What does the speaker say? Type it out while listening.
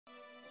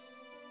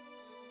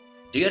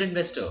Dear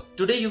investor,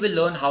 today you will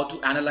learn how to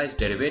analyze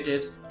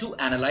derivatives to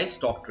analyze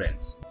stock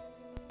trends.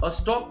 A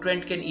stock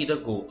trend can either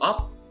go up,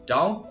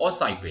 down or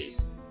sideways.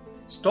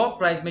 Stock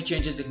price में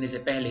changes दिखने से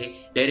पहले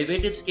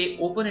derivatives के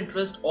open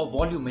interest और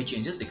volume में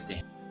changes दिखते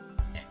हैं.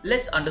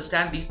 Let's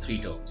understand these three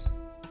terms.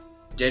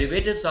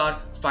 Derivatives are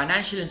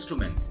financial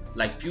instruments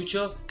like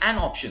future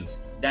and options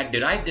that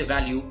derive their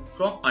value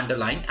from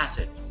underlying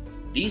assets.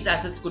 These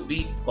assets could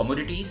be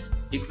commodities,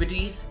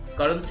 equities,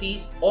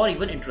 currencies or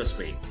even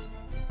interest rates.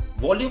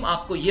 Volume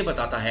आपको ये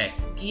बताता है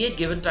कि एक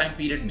given time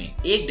period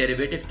में एक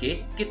derivative के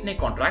कितने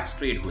कॉन्ट्रैक्ट्स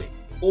ट्रेड हुए.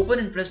 ओपन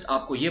इंटरेस्ट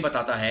आपको ये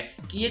बताता है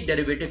कि एक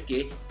डेरिवेटिव के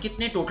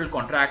कितने टोटल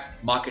कॉन्ट्रैक्ट्स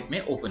मार्केट में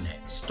ओपन है.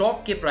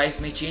 स्टॉक के प्राइस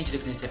में चेंज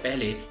दिखने से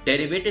पहले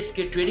डेरिवेटिव्स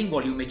के ट्रेडिंग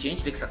वॉल्यूम में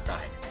चेंज दिख सकता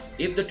है.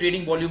 If the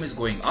trading volume is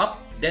going up,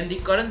 then the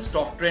current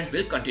stock trend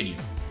will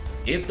continue.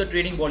 If the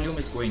trading volume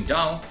is going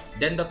down,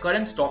 then the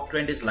current stock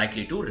trend is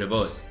likely to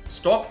reverse.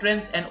 Stock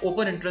trends and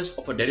open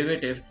interest of a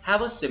derivative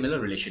have a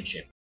similar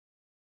relationship.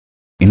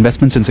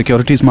 Investments in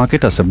securities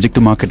market are subject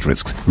to market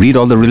risks. Read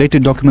all the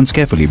related documents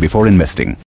carefully before investing.